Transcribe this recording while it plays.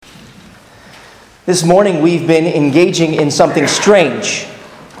This morning we've been engaging in something strange,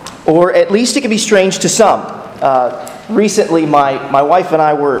 or at least it can be strange to some. Recently, my wife and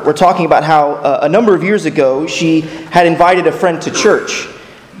I were talking about how a number of years ago she had invited a friend to church.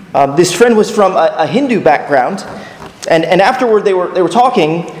 This friend was from a Hindu background, and afterward they were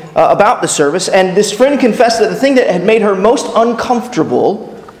talking about the service, and this friend confessed that the thing that had made her most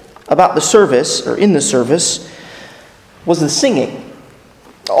uncomfortable about the service, or in the service, was the singing.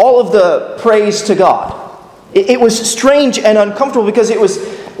 All of the praise to God. It was strange and uncomfortable because it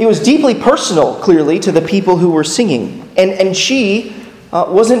was deeply personal, clearly, to the people who were singing. And she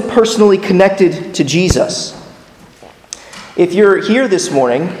wasn't personally connected to Jesus. If you're here this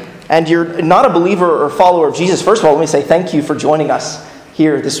morning and you're not a believer or follower of Jesus, first of all, let me say thank you for joining us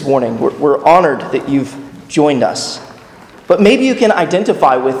here this morning. We're honored that you've joined us. But maybe you can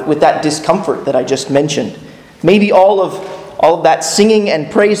identify with that discomfort that I just mentioned. Maybe all of that singing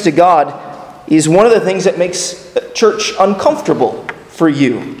and praise to God is one of the things that makes church uncomfortable for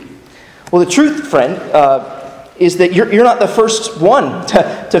you. Well, the truth, friend, is that you're not the first one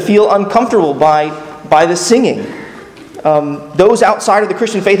to feel uncomfortable by the singing. Those outside of the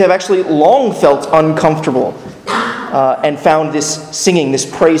Christian faith have actually long felt uncomfortable and found this singing, this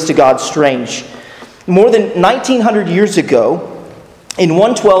praise to God, strange. More than 1900 years ago, in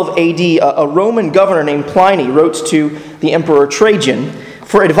 112 AD, a Roman governor named Pliny wrote to the Emperor Trajan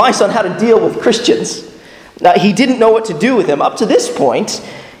for advice on how to deal with Christians. Now, he didn't know what to do with them. Up to this point,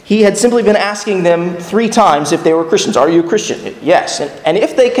 he had simply been asking them 3 times if they were Christians. Are you a Christian? Yes. And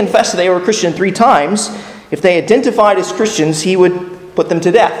if they confessed that they were a Christian 3 times, if they identified as Christians, he would put them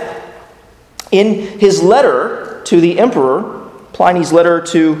to death. In his letter to the emperor, Pliny's letter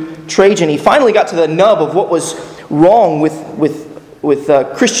to Trajan, he finally got to the nub of what was wrong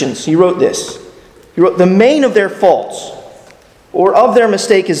with Christians. He wrote this. He wrote, "The main of their faults, or of their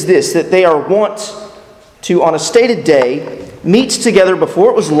mistake, is this, that they are wont to, on a stated day, meet together before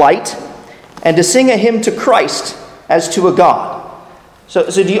it was light, and to sing a hymn to Christ as to a god." So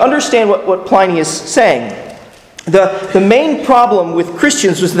do you understand what Pliny is saying? The main problem with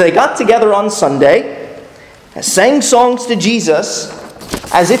Christians was that they got together on Sunday, sang songs to Jesus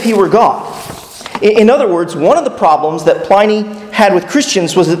as if he were God. In other words, one of the problems that Pliny had with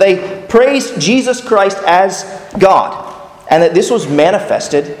Christians was that they praised Jesus Christ as God, and that this was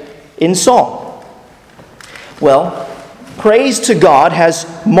manifested in song. Well, praise to God has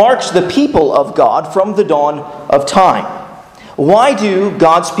marked the people of God from the dawn of time. Why do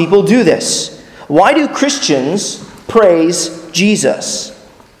God's people do this? Why do Christians praise Jesus?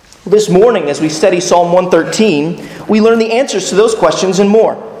 This morning, as we study Psalm 113, we learn the answers to those questions and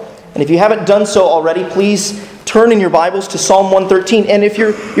more. And if you haven't done so already, please turn in your Bibles to Psalm 113. And if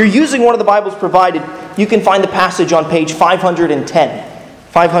you're using one of the Bibles provided, you can find the passage on page 510.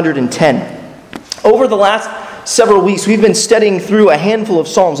 510. Over the last several weeks, we've been studying through a handful of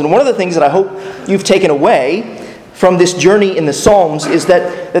Psalms. And one of the things that I hope you've taken away from this journey in the Psalms is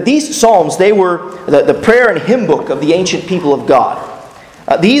that these Psalms, they were the prayer and hymn book of the ancient people of God.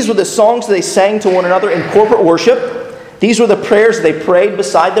 These were the songs they sang to one another in corporate worship. These were the prayers they prayed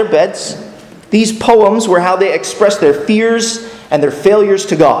beside their beds. These poems were how they expressed their fears and their failures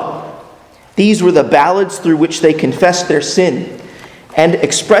to God. These were the ballads through which they confessed their sin and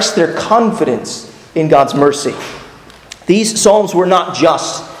expressed their confidence in God's mercy. These psalms were not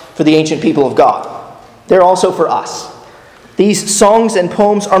just for the ancient people of God. They're also for us. These songs and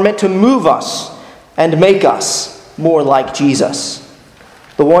poems are meant to move us and make us more like Jesus,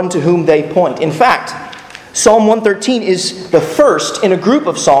 the one to whom they point. In fact, Psalm 113 is the first in a group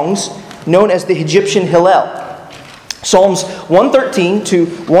of songs known as the Egyptian Hallel. Psalms 113 to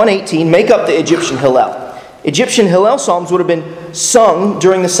 118 make up the Egyptian Hallel. Egyptian Hallel psalms would have been sung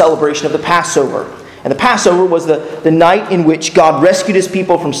during the celebration of the Passover. And the Passover was the night in which God rescued his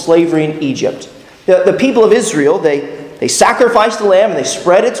people from slavery in Egypt. The people of Israel, they sacrificed the lamb and they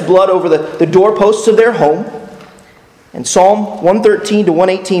spread its blood over the doorposts of their home. And Psalm 113 to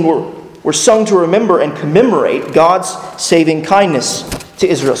 118 were sung to remember and commemorate God's saving kindness to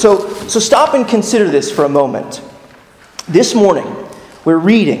Israel. So stop and consider this for a moment. This morning, we're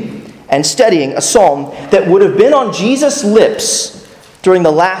reading and studying a psalm that would have been on Jesus' lips during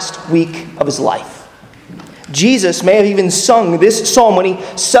the last week of his life. Jesus may have even sung this psalm when he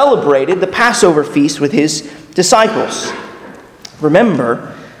celebrated the Passover feast with his disciples.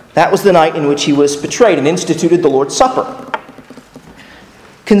 Remember, that was the night in which he was betrayed and instituted the Lord's Supper.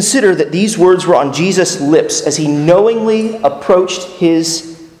 Consider that these words were on Jesus' lips as he knowingly approached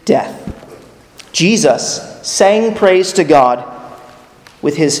his death. Jesus sang praise to God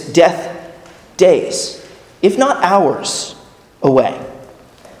with his death days, if not hours, away.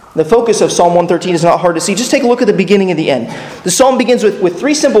 The focus of Psalm 113 is not hard to see. Just take a look at the beginning and the end. The psalm begins with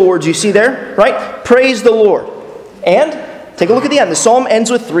three simple words you see there, right? Praise the Lord. And take a look at the end. The psalm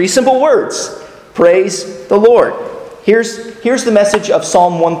ends with three simple words. Praise the Lord. Here's the message of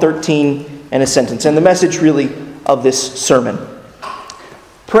Psalm 113 in a sentence, and the message really of this sermon.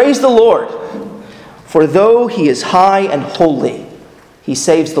 Praise the Lord, for though he is high and holy, he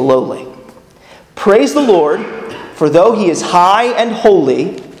saves the lowly. Praise the Lord, for though he is high and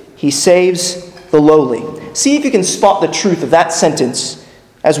holy, he saves the lowly. See if you can spot the truth of that sentence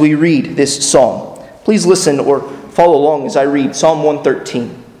as we read this psalm. Please listen or follow along as I read Psalm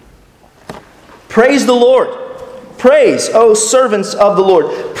 113. Praise the Lord. Praise, O servants of the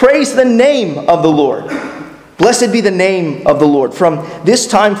Lord. Praise the name of the Lord. Blessed be the name of the Lord from this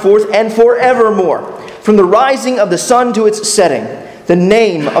time forth and forevermore. From the rising of the sun to its setting, the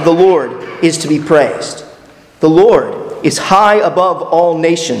name of the Lord is to be praised. The Lord is high above all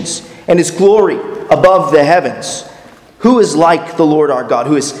nations, and his glory above the heavens. Who is like the Lord our God,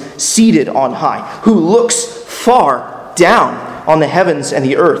 who is seated on high, who looks far down on the heavens and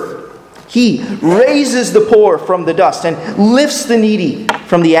the earth? He raises the poor from the dust and lifts the needy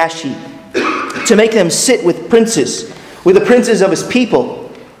from the ash heap, to make them sit with the princes of his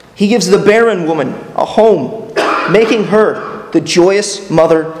people. He gives the barren woman a home, making her the joyous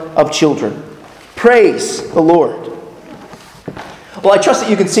mother of children. Praise the Lord. Well, I trust that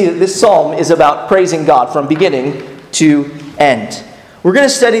you can see that this psalm is about praising God from beginning to end. We're going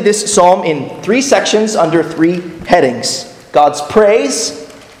to study this psalm in three sections under three headings: God's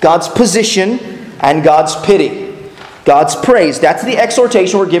praise, God's position, and God's pity. God's praise, that's the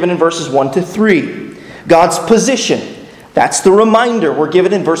exhortation we're given in verses 1 to 3. God's position, that's the reminder we're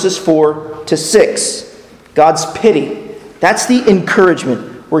given in verses 4 to 6. God's pity, that's the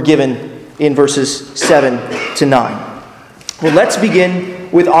encouragement we're given in verses 7 to 9. Well, let's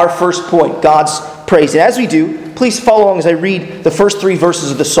begin with our first point, God's praise. And as we do, please follow along as I read the first three verses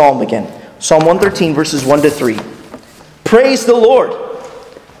of the psalm again. Psalm 113, verses 1 to 3. Praise the Lord.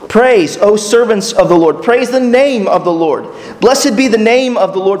 Praise, O servants of the Lord. Praise the name of the Lord. Blessed be the name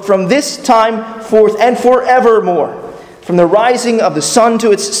of the Lord from this time forth and forevermore. From the rising of the sun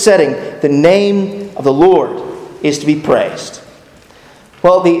to its setting, the name of the Lord is to be praised.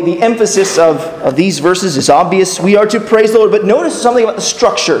 Well, the emphasis of these verses is obvious. We are to praise the Lord. But notice something about the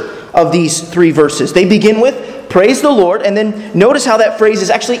structure of these three verses. They begin with praise the Lord, and then notice how that phrase is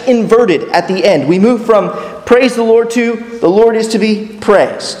actually inverted at the end. We move from praise the Lord to the Lord is to be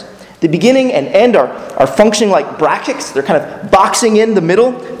praised. The beginning and end are functioning like brackets. They're kind of boxing in the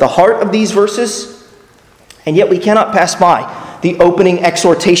middle, the heart of these verses. And yet we cannot pass by the opening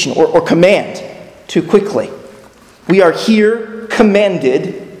exhortation or command too quickly. We are here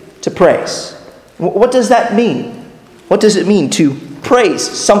commanded to praise. What does that mean? What does it mean to praise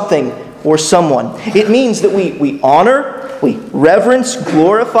something or someone? It means that we honor, we reverence,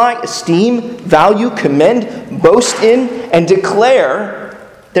 glorify, esteem, value, commend, boast in, and declare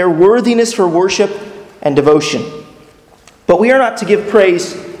their worthiness for worship and devotion. But we are not to give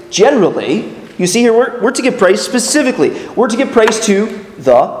praise generally. You see here, we're to give praise specifically. We're to give praise to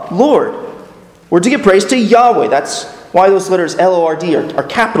the Lord. We're to give praise to Yahweh. That's why those letters L-O-R-D are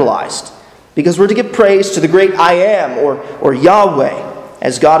capitalized. Because we're to give praise to the great I Am, or Yahweh,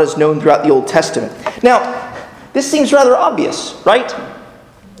 as God is known throughout the Old Testament. Now, this seems rather obvious, right?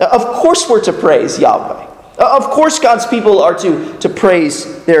 Of course we're to praise Yahweh. Of course God's people are to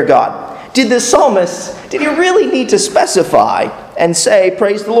praise their God. Did the psalmist, did he really need to specify and say,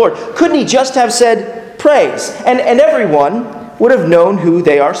 praise the Lord? Couldn't he just have said, praise? And everyone would have known who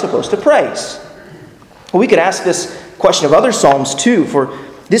they are supposed to praise. Well, we could ask this question of other psalms too, for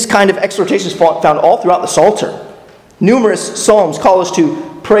this kind of exhortation is found all throughout the Psalter. Numerous psalms call us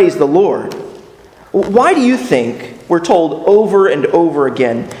to praise the Lord. Why do you think we're told over and over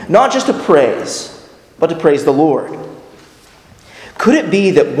again not just to praise, but to praise the Lord? Could it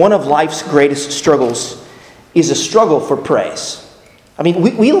be that one of life's greatest struggles is a struggle for praise? I mean,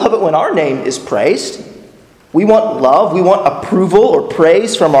 we love it when our name is praised. We want love, we want approval or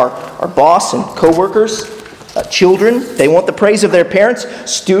praise from our boss and co-workers. Children, they want the praise of their parents.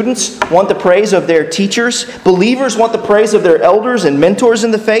 Students want the praise of their teachers. Believers want the praise of their elders and mentors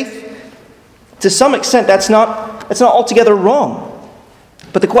in the faith. To some extent, that's not altogether wrong.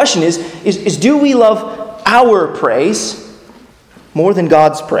 But the question is do we love our praise more than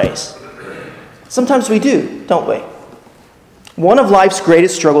God's praise? Sometimes we do, don't we? One of life's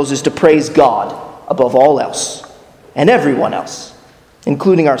greatest struggles is to praise God above all else and everyone else,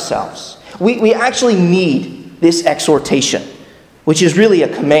 including ourselves. We actually need this exhortation, which is really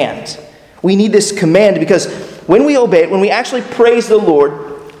a command. We need this command because when we obey it, when we actually praise the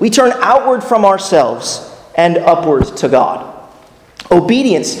Lord, We turn outward from ourselves and upward to God.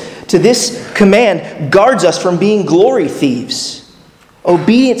 Obedience to this command guards us from being glory thieves.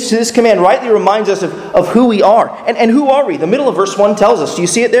 Obedience to this command rightly reminds us of who we are. And who are we? The middle of verse 1 tells us. Do you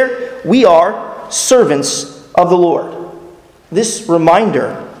see it there? We are servants of the Lord. This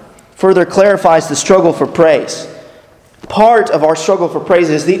reminder further clarifies the struggle for praise. Part of our struggle for praise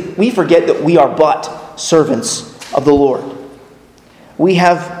is we forget that we are but servants of the Lord. We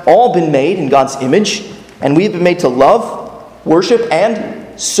have all been made in God's image, and we have been made to love, worship,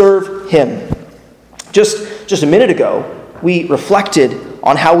 and serve Him. Just a minute ago, we reflected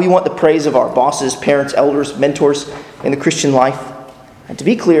on how we want the praise of our bosses, parents, elders, mentors in the Christian life. And to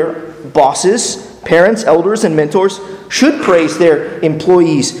be clear, bosses, parents, elders, and mentors should praise their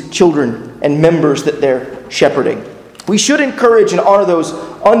employees, children, and members that they're shepherding. We should encourage and honor those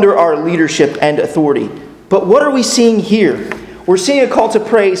under our leadership and authority. But what are we seeing here? We're seeing a call to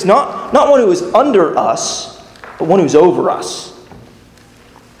praise not one who is under us, but one who's over us.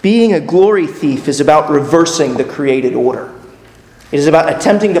 Being a glory thief is about reversing the created order. It is about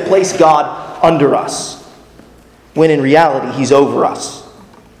attempting to place God under us, when in reality He's over us.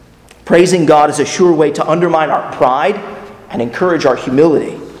 Praising God is a sure way to undermine our pride and encourage our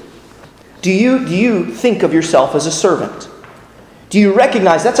humility. Do you think of yourself as a servant? Do you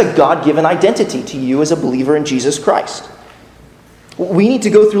recognize that's a God-given identity to you as a believer in Jesus Christ? We need to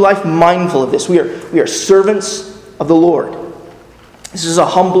go through life mindful of this. We are servants of the Lord. This is a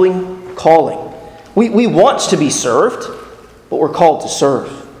humbling calling. We want to be served, but we're called to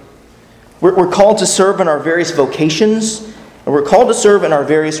serve. We're called to serve in our various vocations, and we're called to serve in our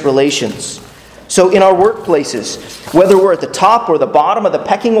various relations. So in our workplaces, whether we're at the top or the bottom of the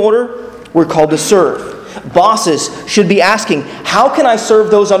pecking order, we're called to serve. Bosses should be asking, how can I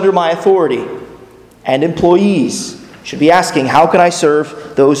serve those under my authority? And employees should be asking, how can I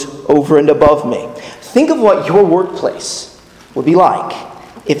serve those over and above me? Think of what your workplace would be like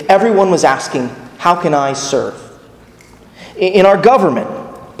if everyone was asking, how can I serve? In our government,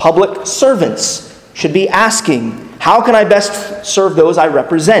 public servants should be asking, how can I best serve those I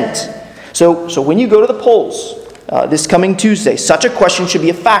represent? So when you go to the polls this coming Tuesday, such a question should be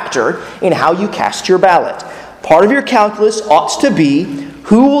a factor in how you cast your ballot. Part of your calculus ought to be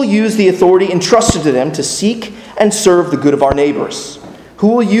who will use the authority entrusted to them to seek and serve the good of our neighbors. Who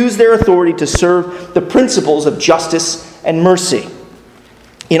will use their authority to serve the principles of justice and mercy.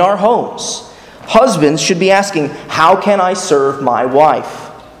 In our homes, husbands should be asking, how can I serve my wife?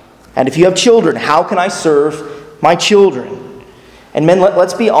 And if you have children, how can I serve my children? And men,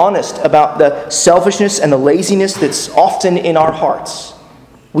 let's be honest about the selfishness and the laziness that's often in our hearts.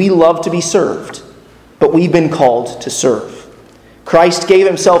 We love to be served, but we've been called to serve. Christ gave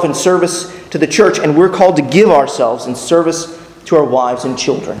Himself in service to the church, and we're called to give ourselves in service to our wives and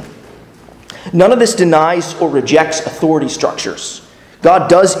children. None of this denies or rejects authority structures. God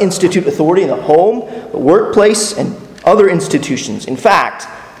does institute authority in the home, the workplace, and other institutions. In fact,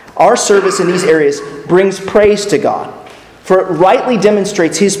 our service in these areas brings praise to God, for it rightly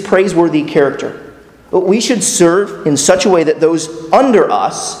demonstrates His praiseworthy character. But we should serve in such a way that those under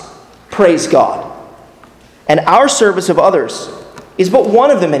us praise God. And our service of others is but one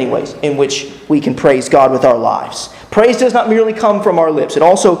of the many ways in which we can praise God with our lives. Praise does not merely come from our lips. It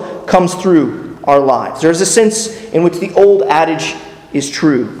also comes through our lives. There's a sense in which the old adage is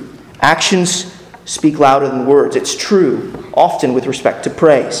true. Actions speak louder than words. It's true, often with respect to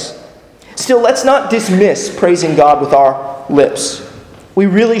praise. Still, let's not dismiss praising God with our lips. We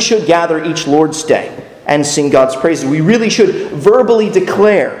really should gather each Lord's Day and sing God's praises. We really should verbally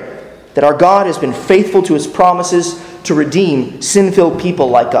declare that our God has been faithful to His promises to redeem sin-filled people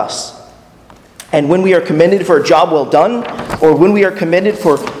like us. And when we are commended for a job well done, or when we are commended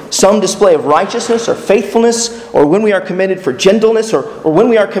for some display of righteousness or faithfulness, or when we are commended for gentleness, or when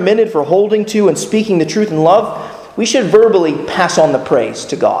we are commended for holding to and speaking the truth in love, we should verbally pass on the praise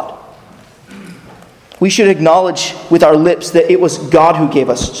to God. We should acknowledge with our lips that it was God who gave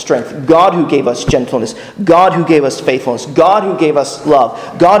us strength, God who gave us gentleness, God who gave us faithfulness, God who gave us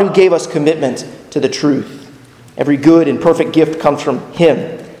love, God who gave us commitment to the truth. Every good and perfect gift comes from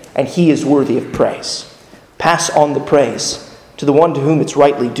Him, and He is worthy of praise. Pass on the praise to the one to whom it's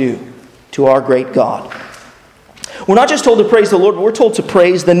rightly due, to our great God. We're not just told to praise the Lord, but we're told to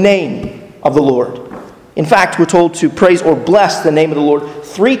praise the name of the Lord. In fact, we're told to praise or bless the name of the Lord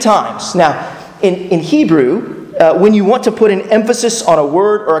 3 times. Now, in Hebrew, when you want to put an emphasis on a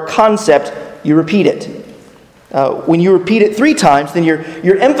word or a concept, you repeat it. When you repeat it 3 times, then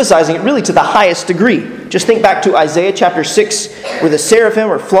you're emphasizing it really to the highest degree. Just think back to Isaiah chapter 6, where the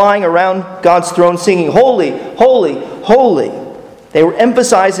seraphim are flying around God's throne singing, "Holy, holy, holy." They were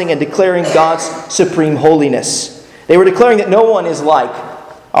emphasizing and declaring God's supreme holiness. They were declaring that no one is like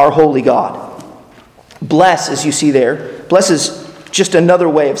our holy God. Bless, as you see there, bless is just another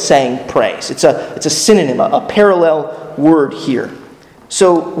way of saying praise. It's a synonym, a parallel word here.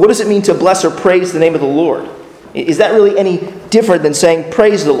 So what does it mean to bless or praise the name of the Lord? Is that really any different than saying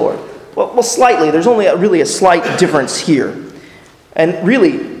praise the Lord? Well, slightly. There's only really a slight difference here. And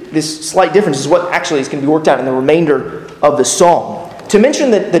really, this slight difference is what actually is going to be worked out in the remainder of the psalm. To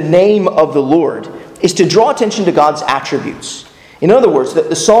mention that the name of the Lord is to draw attention to God's attributes. In other words,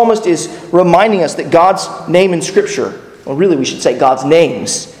 the psalmist is reminding us that God's name in Scripture, well, really we should say God's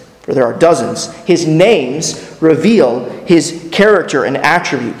names, for there are dozens. His names reveal His character and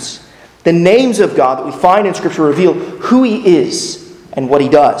attributes. The names of God that we find in Scripture reveal who He is and what He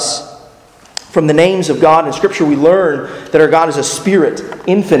does. From the names of God in Scripture, we learn that our God is a spirit,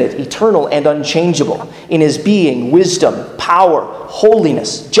 infinite, eternal, and unchangeable in His being, wisdom, power,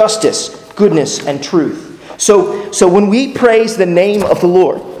 holiness, justice, goodness, and truth. So when we praise the name of the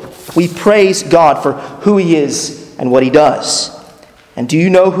Lord, we praise God for who He is and what He does. And do you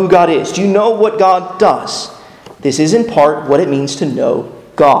know who God is? Do you know what God does? This is in part what it means to know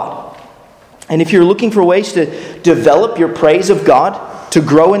God. And if you're looking for ways to develop your praise of God, to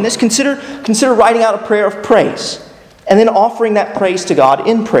grow in this, consider writing out a prayer of praise and then offering that praise to God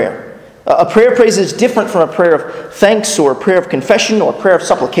in prayer. A prayer of praise is different from a prayer of thanks or a prayer of confession or a prayer of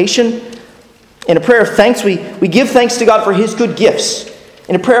supplication. In a prayer of thanks, we give thanks to God for His good gifts.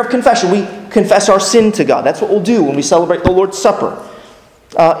 In a prayer of confession, we confess our sin to God. That's what we'll do when we celebrate the Lord's Supper.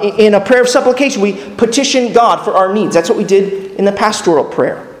 In a prayer of supplication, we petition God for our needs. That's what we did in the pastoral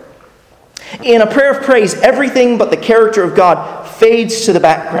prayer. In a prayer of praise, everything but the character of God fades to the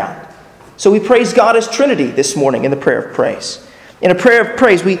background. So we praise God as Trinity this morning in the prayer of praise. In a prayer of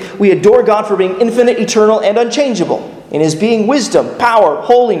praise, we adore God for being infinite, eternal, and unchangeable. In His being wisdom, power,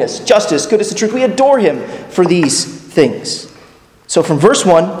 holiness, justice, goodness, and truth. We adore Him for these things. So from verse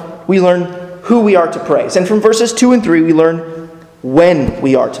 1, we learn who we are to praise. And from verses 2 and 3, we learn when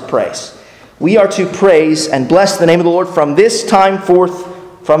we are to praise. We are to praise and bless the name of the Lord from this time forth,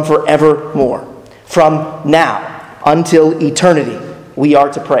 from forevermore. From now until eternity, we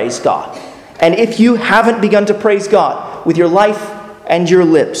are to praise God. And if you haven't begun to praise God with your life and your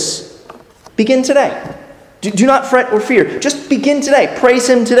lips, begin today. Do not fret or fear. Just begin today. Praise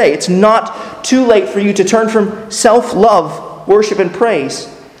Him today. It's not too late for you to turn from self-love, worship, and praise,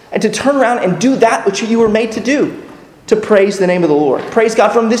 and to turn around and do that which you were made to do, to praise the name of the Lord. Praise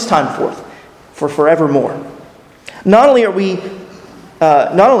God from this time forth, for forevermore. Not only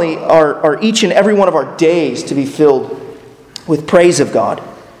are each and every one of our days to be filled with praise of God,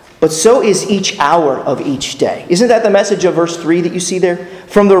 but so is each hour of each day. Isn't that the message of verse 3 that you see there?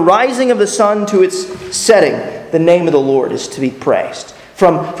 From the rising of the sun to its setting, the name of the Lord is to be praised.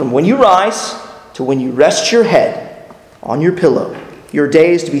 From when you rise to when you rest your head on your pillow, your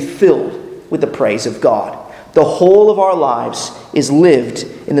day is to be filled with the praise of God. The whole of our lives is lived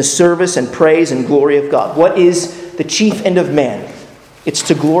in the service and praise and glory of God. What is the chief end of man? It's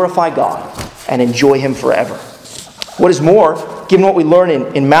to glorify God and enjoy Him forever. What is more, given what we learn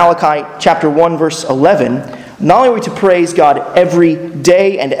in Malachi chapter 1, verse 11, not only are we to praise God every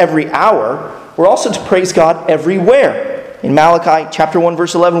day and every hour, we're also to praise God everywhere. In Malachi chapter 1,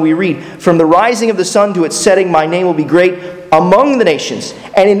 verse 11, we read, "From the rising of the sun to its setting, my name will be great among the nations,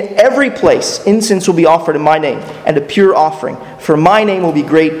 and in every place incense will be offered in my name, and a pure offering. For my name will be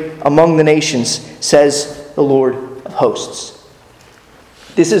great among the nations, says the Lord of hosts."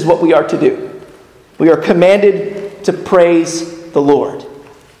 This is what we are to do. We are commanded to praise the Lord.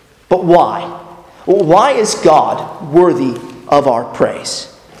 But why? Well, why is God worthy of our praise?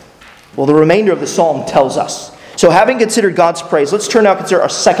 Well, the remainder of the psalm tells us. So having considered God's praise, let's turn now and consider our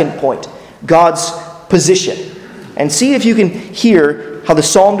second point, God's position. And see if you can hear how the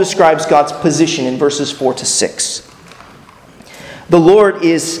psalm describes God's position in verses 4 to 6. The Lord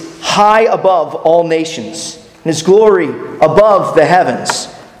is high above all nations, and His glory above the heavens.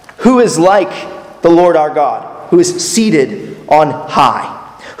 Who is like the Lord our God, who is seated on high,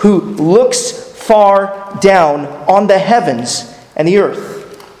 who looks far down on the heavens and the earth?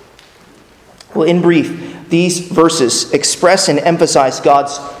 Well, in brief, these verses express and emphasize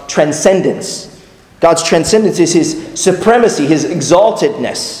God's transcendence. God's transcendence is His supremacy, His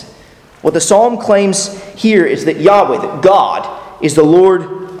exaltedness. What the psalm claims here is that Yahweh, that God, is the Lord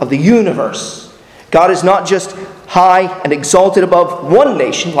of the universe. God is not just high and exalted above one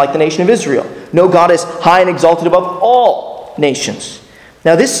nation, like the nation of Israel. No, God is high and exalted above all nations.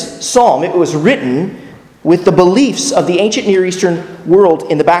 Now, this psalm, it was written with the beliefs of the ancient Near Eastern world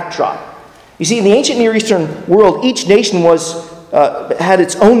in the backdrop. You see, in the ancient Near Eastern world, each nation was had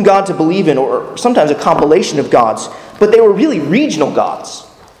its own God to believe in, or sometimes a compilation of gods, but they were really regional gods.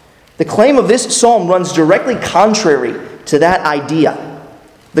 The claim of this psalm runs directly contrary to that idea.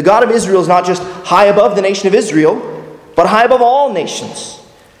 The God of Israel is not just high above the nation of Israel, but high above all nations.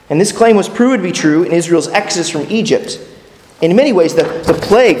 And this claim was proven to be true in Israel's exodus from Egypt. In many ways, the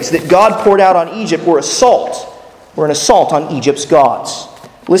plagues that God poured out on Egypt were an assault on Egypt's gods.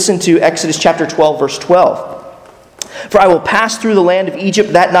 Listen to Exodus chapter 12, verse 12. For I will pass through the land of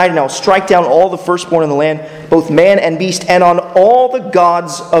Egypt that night, and I will strike down all the firstborn in the land, both man and beast, and on all the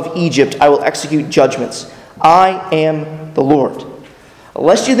gods of Egypt I will execute judgments. I am the Lord.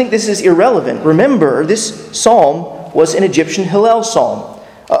 Lest you think this is irrelevant, remember this psalm was an Egyptian Hallel psalm,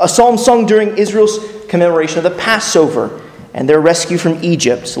 a psalm sung during Israel's commemoration of the Passover and their rescue from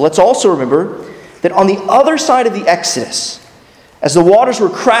Egypt. So let's also remember that on the other side of the Exodus, as the waters were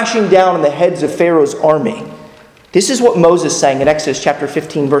crashing down on the heads of Pharaoh's army, this is what Moses sang in Exodus chapter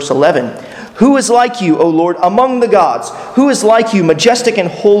 15, verse 11. Who is like you, O Lord, among the gods? Who is like you, majestic in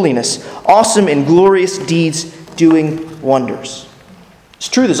holiness, awesome in glorious deeds, doing wonders? This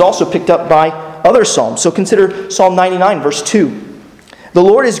truth is also picked up by other psalms. So consider Psalm 99, verse 2. The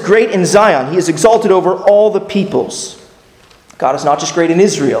Lord is great in Zion. He is exalted over all the peoples. God is not just great in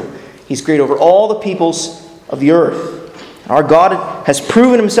Israel. He's great over all the peoples of the earth. Our God has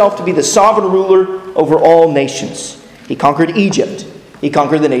proven himself to be the sovereign ruler over all nations. He conquered Egypt. He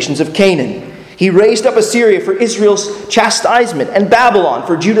conquered the nations of Canaan. He raised up Assyria for Israel's chastisement and Babylon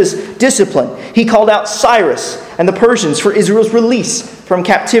for Judah's discipline. He called out Cyrus and the Persians for Israel's release from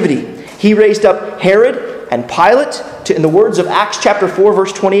captivity. He raised up Herod and Pilate to, in the words of Acts chapter 4,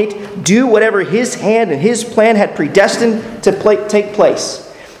 verse 28, do whatever his hand and his plan had predestined to take place.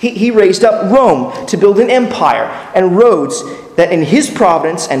 He raised up Rome to build an empire and roads that in his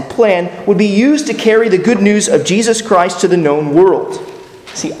providence and plan would be used to carry the good news of Jesus Christ to the known world.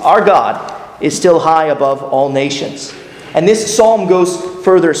 See, our God is still high above all nations. And this psalm goes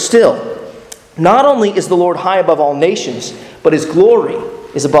further still. Not only is the Lord high above all nations, but his glory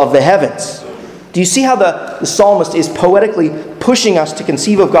is above the heavens. Do you see how the psalmist is poetically pushing us to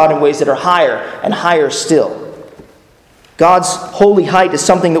conceive of God in ways that are higher and higher still? God's holy height is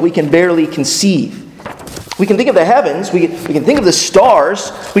something that we can barely conceive. We can think of the heavens, we can think of the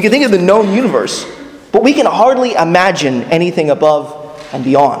stars, we can think of the known universe, but we can hardly imagine anything above and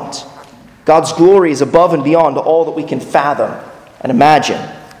beyond. God's glory is above and beyond all that we can fathom and imagine.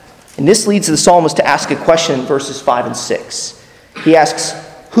 And this leads the psalmist to ask a question in verses 5 and 6. He asks,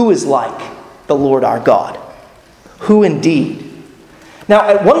 who is like the Lord our God? Who indeed? Now,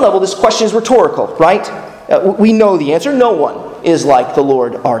 at one level, this question is rhetorical, right? We know the answer. No one is like the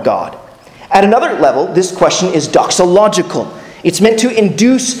Lord our God. At another level, this question is doxological. It's meant to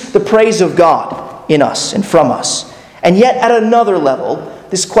induce the praise of God in us and from us. And yet, at another level,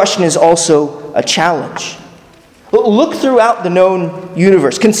 this question is also a challenge. Look throughout the known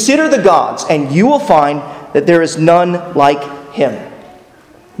universe. Consider the gods, and you will find that there is none like him.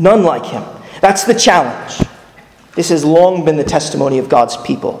 None like him. That's the challenge. This has long been the testimony of God's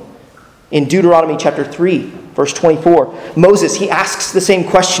people. In Deuteronomy chapter 3, verse 24, Moses, he asks the same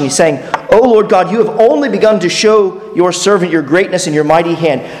question. He's saying, O Lord God, you have only begun to show your servant your greatness and your mighty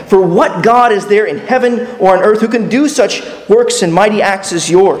hand. For what God is there in heaven or on earth who can do such works and mighty acts as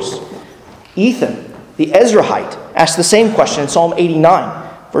yours? Ethan, the Ezrahite, asked the same question in Psalm 89,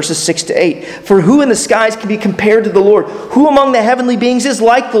 verses 6 to 8. For who in the skies can be compared to the Lord? Who among the heavenly beings is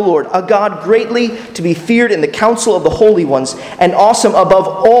like the Lord? A God greatly to be feared in the council of the holy ones, and awesome above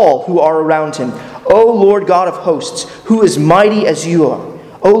all who are around him. O Lord God of hosts, who is mighty as you are.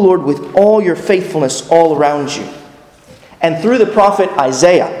 O Lord, with all your faithfulness all around you. And through the prophet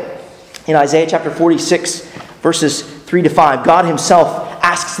Isaiah, in Isaiah chapter 46, verses 3 to 5, God himself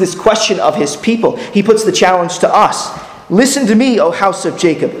asks this question of his people. He puts the challenge to us. Listen to me, O house of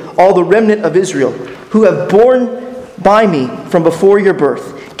Jacob, all the remnant of Israel, who have borne by me from before your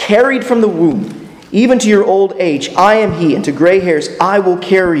birth, carried from the womb, even to your old age. I am he, and to gray hairs I will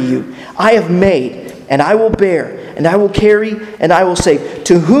carry you. I have made, and I will bear, and I will carry, and I will save.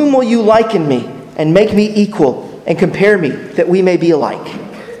 To whom will you liken me, and make me equal, and compare me, that we may be alike?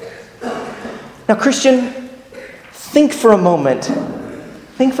 Now, Christian, think for a moment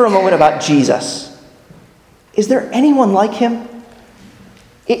about Jesus. Is there anyone like him?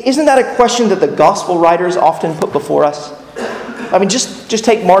 Isn't that a question that the gospel writers often put before us? I mean, just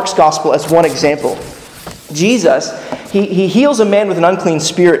take Mark's gospel as one example. Jesus, he heals a man with an unclean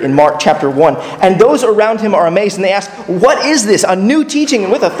spirit in Mark chapter 1. And those around him are amazed and they ask, what is this? A new teaching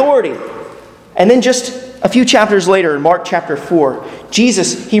and with authority. And then just a few chapters later in Mark chapter 4,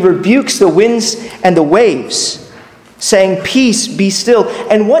 Jesus, he rebukes the winds and the waves. saying, "Peace, be still."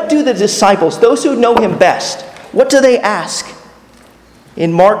 And what do the disciples, those who know him best, what do they ask?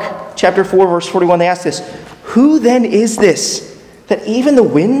 In Mark chapter 4, verse 41, they ask this, "Who then is this, that even the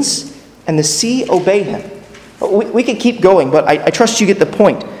winds and the sea obey him?" We could keep going, but I trust you get the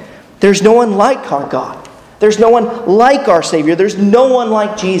point. There's no one like our God. There's no one like our Savior. There's no one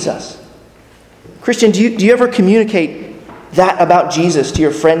like Jesus. Christian, do you ever communicate that about Jesus to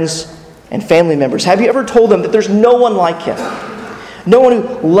your friends and family members? Have you ever told them that there's no one like him? No one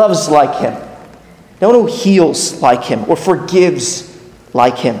who loves like him. No one who heals like him or forgives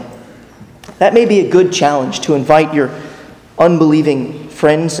like him. That may be a good challenge to invite your unbelieving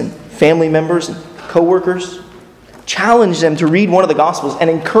friends and family members and co-workers. Challenge them to read one of the Gospels and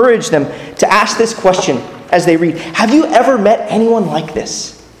encourage them to ask this question as they read. Have you ever met anyone like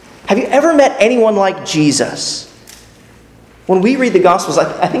this? Have you ever met anyone like Jesus? When we read the Gospels,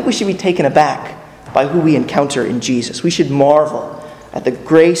 I think we should be taken aback by who we encounter in Jesus. We should marvel at the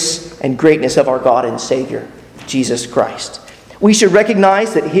grace and greatness of our God and Savior, Jesus Christ. We should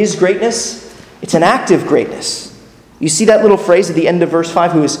recognize that his greatness, it's an active greatness. You see that little phrase at the end of verse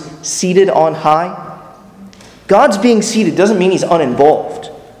 5, who is seated on high? God's being seated doesn't mean he's uninvolved.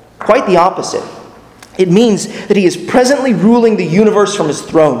 Quite the opposite. It means that he is presently ruling the universe from his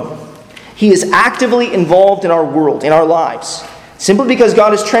throne. He is actively involved in our world, in our lives. Simply because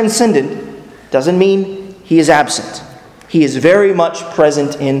God is transcendent doesn't mean he is absent. He is very much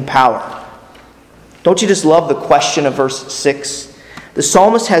present in power. Don't you just love the question of verse 6? The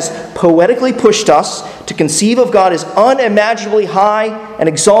psalmist has poetically pushed us to conceive of God as unimaginably high and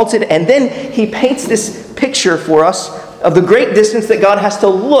exalted, and then he paints this picture for us of the great distance that God has to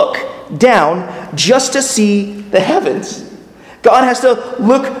look down just to see the heavens. God has to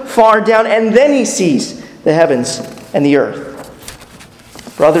look far down, and then he sees the heavens and the earth.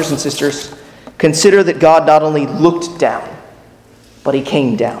 Brothers and sisters, consider that God not only looked down, but he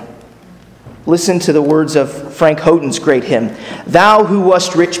came down. Listen to the words of Frank Houghton's great hymn, "Thou who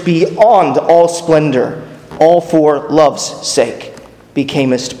wast rich beyond all splendor, all for love's sake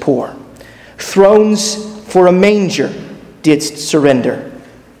becamest poor. Thrones for a manger didst surrender,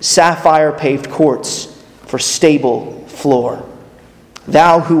 sapphire-paved courts for stable floor.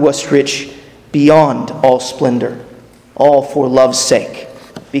 Thou who wast rich beyond all splendor, all for love's sake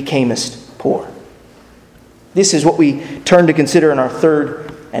becamest poor." This is what we turn to consider in our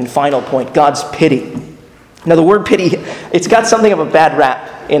third and final point, God's pity. Now, the word pity, it's got something of a bad rap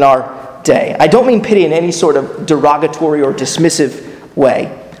in our day. I don't mean pity in any sort of derogatory or dismissive way.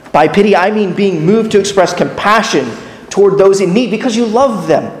 By pity, I mean being moved to express compassion toward those in need because you love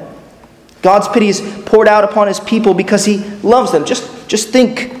them. God's pity is poured out upon his people because he loves them. Just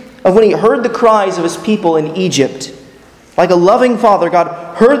think of when he heard the cries of his people in Egypt. Like a loving father, God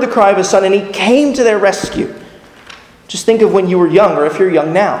heard the cry of his son and he came to their rescue. Just think of when you were young, or if you're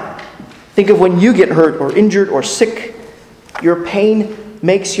young now. Think of when you get hurt or injured or sick. Your pain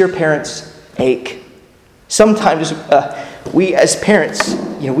makes your parents ache. Sometimes we as parents,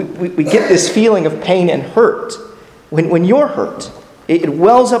 we get this feeling of pain and hurt. When you're hurt, it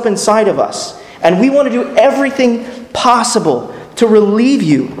wells up inside of us. And we want to do everything possible to relieve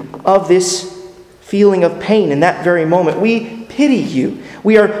you of this feeling of pain in that very moment. We pity you.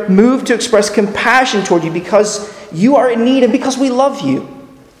 We are moved to express compassion toward you because you are in need and because we love you.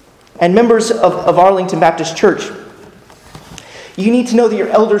 And members of Arlington Baptist Church, you need to know that your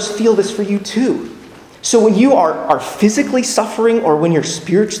elders feel this for you too. So when you are physically suffering or when you're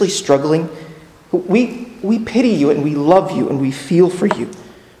spiritually struggling, we pity you and we love you and we feel for you.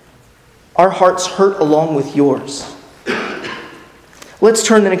 Our hearts hurt along with yours. Let's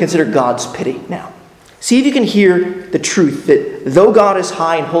turn then and consider God's pity now. See if you can hear the truth that though God is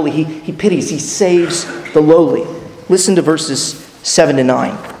high and holy, he pities, he saves the lowly. Listen to verses 7 to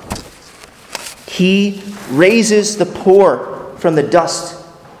 9. He raises the poor from the dust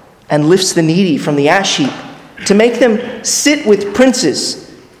and lifts the needy from the ash heap to make them sit with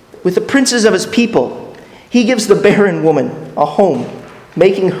princes, with the princes of his people. He gives the barren woman a home,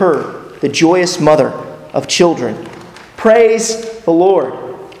 making her the joyous mother of children. Praise the Lord.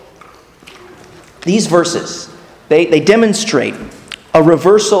 These verses, they demonstrate a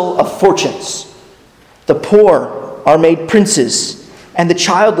reversal of fortunes. The poor are made princes, and the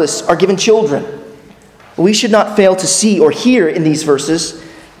childless are given children. We should not fail to see or hear in these verses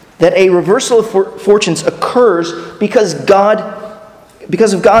that a reversal of fortunes occurs because of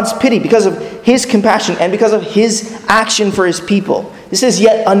God's pity, because of his compassion, and because of his action for his people. This is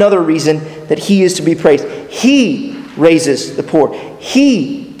yet another reason that he is to be praised. He raises the poor.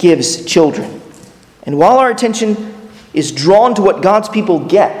 He gives children. And while our attention is drawn to what God's people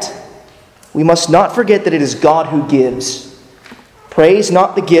get, We must not forget that it is God who gives. Praise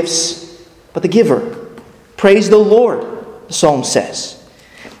not the gifts, but the giver. Praise the Lord, the psalm says.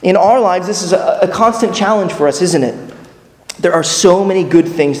 In our lives, this is a constant challenge for us, isn't it? There are so many good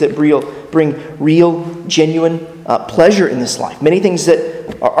things that bring real, genuine pleasure in this life. Many things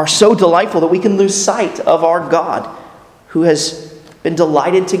that are so delightful that we can lose sight of our God, who has been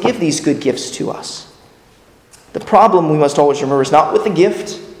delighted to give these good gifts to us. The problem, we must always remember, is not with the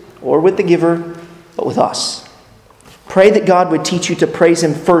gift or with the giver, but with us. Pray that God would teach you to praise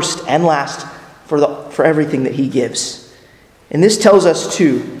Him first and last for everything that He gives. And this tells us,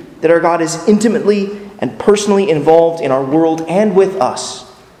 too, that our God is intimately and personally involved in our world and with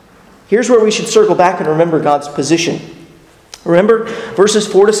us. Here's where we should circle back and remember God's position. Remember, verses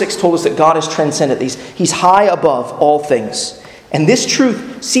 4 to 6 told us that God is transcendent. He's high above all things. And this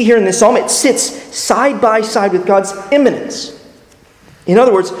truth, see here in this psalm, it sits side by side with God's immanence. In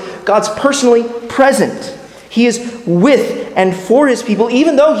other words, God's personally present. He is with and for His people,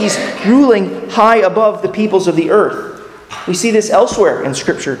 even though He's ruling high above the peoples of the earth. We see this elsewhere in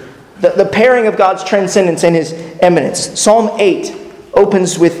Scripture. The pairing of God's transcendence and His eminence. Psalm 8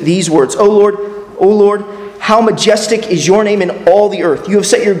 opens with these words, O Lord, how majestic is your name in all the earth. You have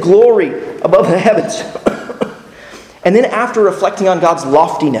set your glory above the heavens. And then after reflecting on God's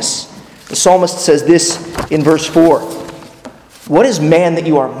loftiness, the psalmist says this in verse 4. What is man that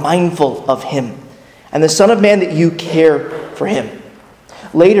you are mindful of him, and the Son of Man that you care for him?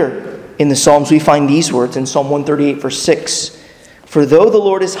 Later in the Psalms we find these words in Psalm 138 verse 6. For though the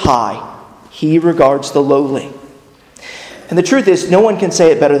Lord is high, He regards the lowly. And the truth is, no one can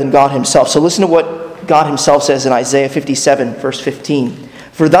say it better than God Himself. So listen to what God Himself says in Isaiah 57 verse 15.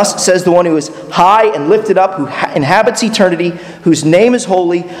 For thus says the one who is high and lifted up, who inhabits eternity, whose name is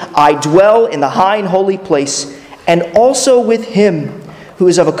holy, I dwell in the high and holy place, and also with Him who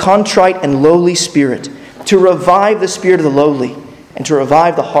is of a contrite and lowly spirit, to revive the spirit of the lowly, and to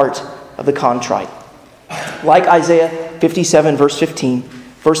revive the heart of the contrite. Like Isaiah 57 verse 15,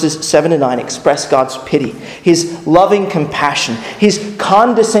 verses 7 to 9 express God's pity, His loving compassion, His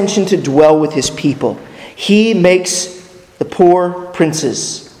condescension to dwell with His people. He makes the poor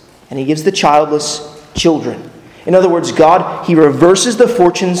princes, and He gives the childless children. In other words, God, He reverses the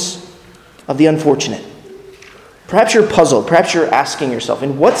fortunes of the unfortunate. Perhaps you're puzzled. Perhaps you're asking yourself,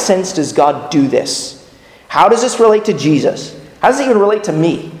 in what sense does God do this? How does this relate to Jesus? How does it even relate to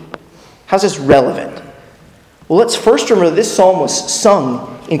me? How's this relevant? Well, let's first remember this psalm was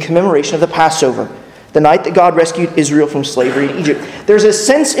sung in commemoration of the Passover, the night that God rescued Israel from slavery in Egypt. There's a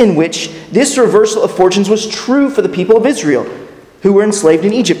sense in which this reversal of fortunes was true for the people of Israel who were enslaved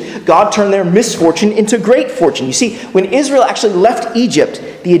in Egypt. God turned their misfortune into great fortune. You see, when Israel actually left Egypt,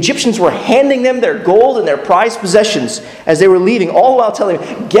 the Egyptians were handing them their gold and their prized possessions as they were leaving, all the while telling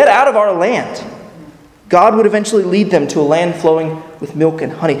them, get out of our land. God would eventually lead them to a land flowing with milk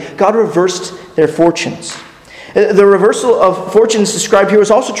and honey. God reversed their fortunes. The reversal of fortunes described here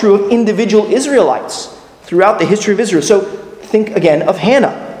is also true of individual Israelites throughout the history of Israel. So think again of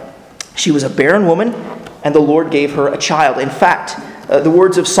Hannah. She was a barren woman, and the Lord gave her a child. In fact, the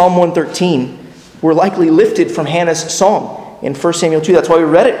words of Psalm 113 were likely lifted from Hannah's psalm in 1 Samuel 2. That's why we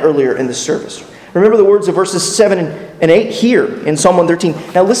read it earlier in this service. Remember the words of verses 7 and 8 here in Psalm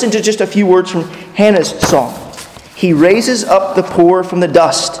 113. Now listen to just a few words from Hannah's psalm. He raises up the poor from the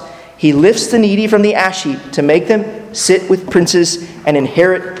dust. He lifts the needy from the ash heap to make them sit with princes and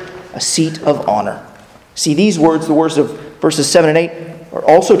inherit a seat of honor. See, these words, the words of verses 7 and 8, are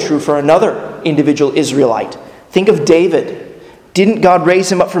also true for another individual Israelite. Think of David. Didn't God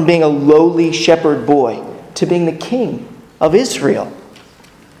raise him up from being a lowly shepherd boy to being the king of Israel?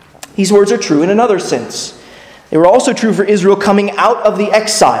 These words are true in another sense. They were also true for Israel coming out of the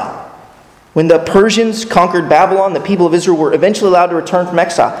exile. When the Persians conquered Babylon, the people of Israel were eventually allowed to return from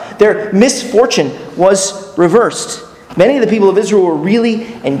exile. Their misfortune was reversed. Many of the people of Israel were really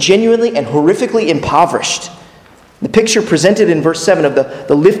and genuinely and horrifically impoverished. The picture presented in verse 7 of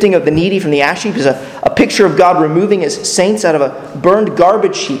the lifting of the needy from the ash heap is a picture of God removing His saints out of a burned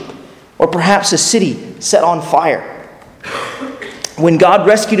garbage heap, or perhaps a city set on fire. When God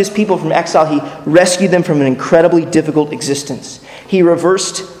rescued His people from exile, He rescued them from an incredibly difficult existence. He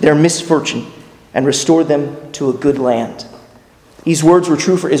reversed their misfortune and restored them to a good land. These words were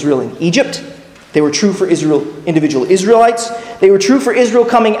true for Israel in Egypt. They were true for individual Israelites. They were true for Israel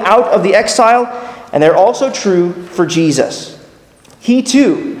coming out of the exile. And they're also true for Jesus. He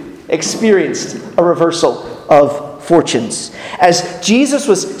too experienced a reversal of fortunes. As Jesus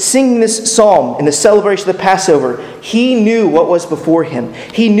was singing this psalm in the celebration of the Passover, He knew what was before Him.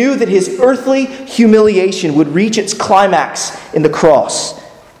 He knew that His earthly humiliation would reach its climax in the cross.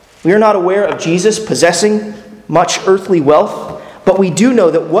 We are not aware of Jesus possessing much earthly wealth, but we do know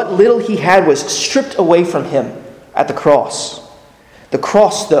that what little he had was stripped away from him at the cross. The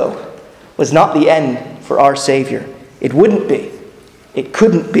cross, though, was not the end for our Savior. It wouldn't be. It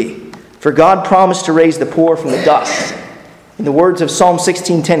couldn't be. For God promised to raise the poor from the dust. In the words of Psalm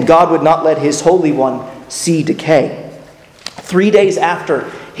 16:10, God would not let his Holy One see decay. 3 days after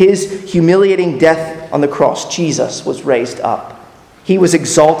his humiliating death on the cross, Jesus was raised up. He was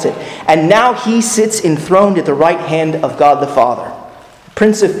exalted. And now he sits enthroned at the right hand of God the Father.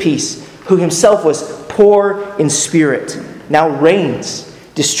 Prince of Peace, who himself was poor in spirit, now reigns,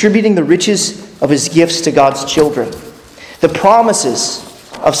 distributing the riches of his gifts to God's children. The promises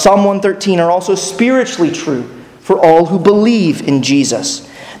of Psalm 113 are also spiritually true for all who believe in Jesus.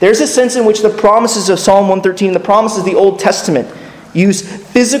 There's a sense in which the promises of Psalm 113, the promises of the Old Testament, use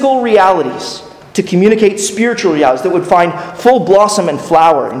physical realities to communicate spiritual realities that would find full blossom and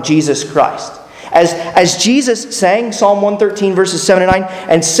flower in Jesus Christ. As Jesus sang Psalm 113 verses 7 and 9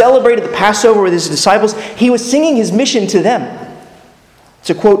 and celebrated the Passover with his disciples, he was singing his mission to them.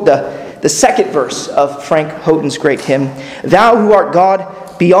 To quote the second verse of Frank Houghton's great hymn, "Thou who art God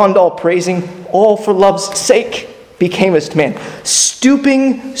beyond all praising, all for love's sake becamest man,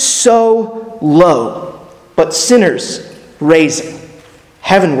 stooping so low, but sinners raising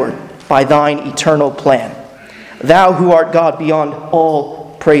heavenward by thine eternal plan. Thou who art God beyond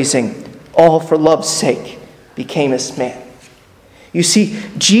all praising, all for love's sake becamest man." You see,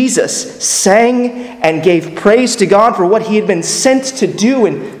 Jesus sang and gave praise to God for what he had been sent to do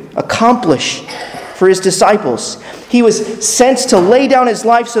and accomplish for his disciples. He was sent to lay down his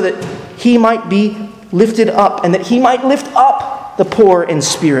life so that he might be lifted up and that he might lift up the poor in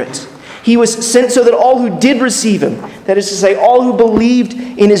spirit. He was sent so that all who did receive him, that is to say, all who believed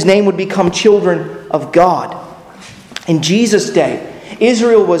in his name, would become children of God. In Jesus' day,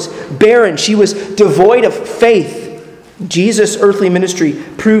 Israel was barren. She was devoid of faith. Jesus' earthly ministry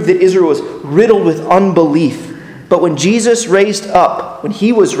proved that Israel was riddled with unbelief. But when Jesus raised up, when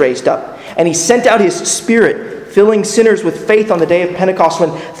he was raised up, and he sent out his Spirit, filling sinners with faith on the day of Pentecost,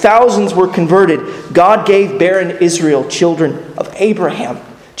 when thousands were converted, God gave barren Israel children of Abraham,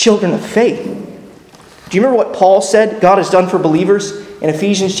 children of faith. Do you remember what Paul said God has done for believers in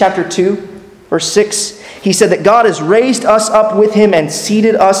Ephesians chapter 2, verse 6? He said that God has raised us up with him and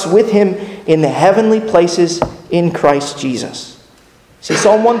seated us with him in the heavenly places in Christ Jesus. See,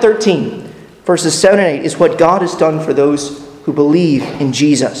 Psalm 113, verses 7 and 8 is what God has done for those who believe in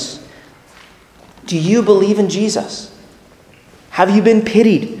Jesus. Do you believe in Jesus? Have you been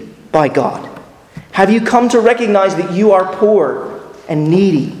pitied by God? Have you come to recognize that you are poor and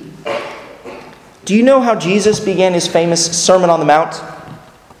needy? Do you know how Jesus began his famous Sermon on the Mount?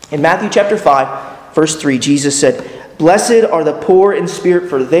 In Matthew chapter 5, verse 3, Jesus said, "Blessed are the poor in spirit,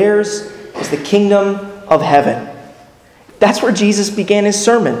 for theirs is the kingdom of heaven." That's where Jesus began his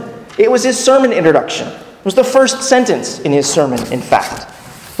sermon. It was his sermon introduction. It was the first sentence in his sermon, in fact.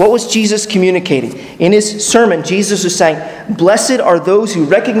 What was Jesus communicating? In his sermon, Jesus was saying, "Blessed are those who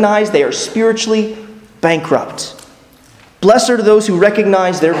recognize they are spiritually bankrupt. Blessed are those who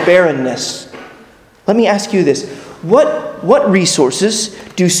recognize their barrenness." Let me ask you this. What resources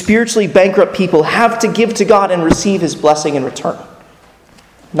do spiritually bankrupt people have to give to God and receive his blessing in return?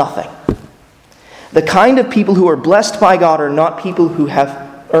 Nothing. The kind of people who are blessed by God are not people who have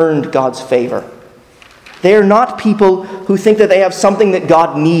earned God's favor. They are not people who think that they have something that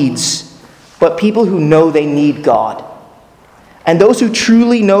God needs, but people who know they need God. And those who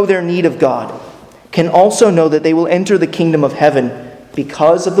truly know their need of God can also know that they will enter the kingdom of heaven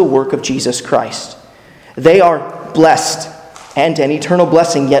because of the work of Jesus Christ. They are blessed, and an eternal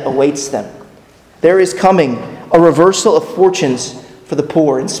blessing yet awaits them. There is coming a reversal of fortunes for the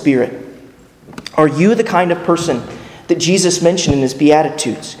poor in spirit. Are you the kind of person that Jesus mentioned in his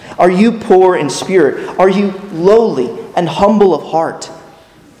Beatitudes? Are you poor in spirit? Are you lowly and humble of heart?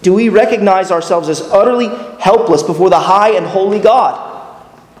 Do we recognize ourselves as utterly helpless before the high and holy God?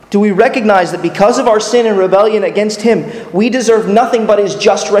 Do we recognize that because of our sin and rebellion against him, we deserve nothing but his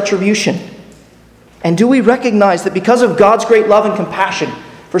just retribution? And do we recognize that because of God's great love and compassion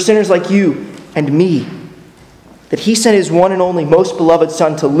for sinners like you and me, that he sent his one and only most beloved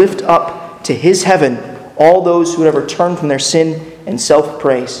Son to lift up to his heaven all those who would ever turn from their sin and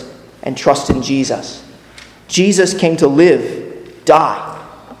self-praise and trust in Jesus? Jesus came to live, die,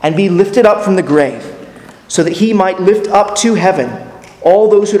 and be lifted up from the grave so that he might lift up to heaven all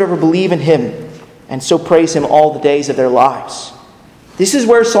those who would ever believe in him and so praise him all the days of their lives. This is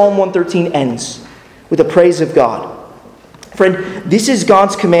where Psalm 113 ends, with the praise of God. Friend, this is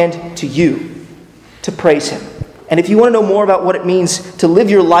God's command to you, to praise him And if you want to know more about what it means to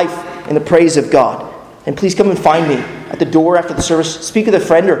live your life in the praise of God, then please come and find me at the door after the service. Speak with a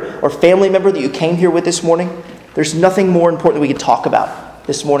friend or family member that you came here with this morning. There's nothing more important that we could talk about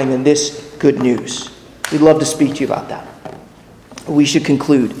this morning than this good news. We'd love to speak to you about that. We should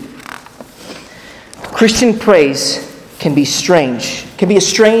conclude. Christian praise can be strange, can be a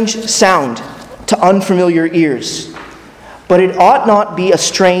strange sound to unfamiliar ears. But it ought not be a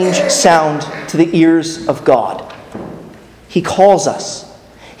strange sound to the ears of God. He calls us.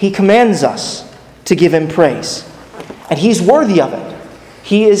 He commands us to give Him praise. And He's worthy of it.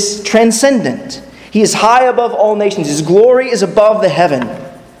 He is transcendent. He is high above all nations. His glory is above the heaven.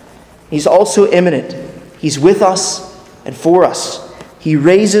 He's also immanent. He's with us and for us. He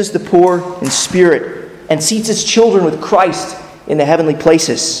raises the poor in spirit and seats His children with Christ in the heavenly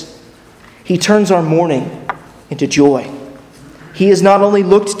places. He turns our mourning into joy. He has not only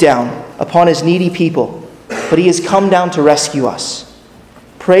looked down upon His needy people, but He has come down to rescue us.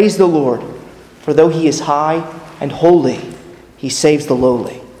 Praise the Lord, for though He is high and holy, He saves the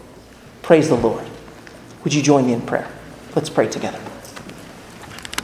lowly. Praise the Lord. Would you join me in prayer? Let's pray together.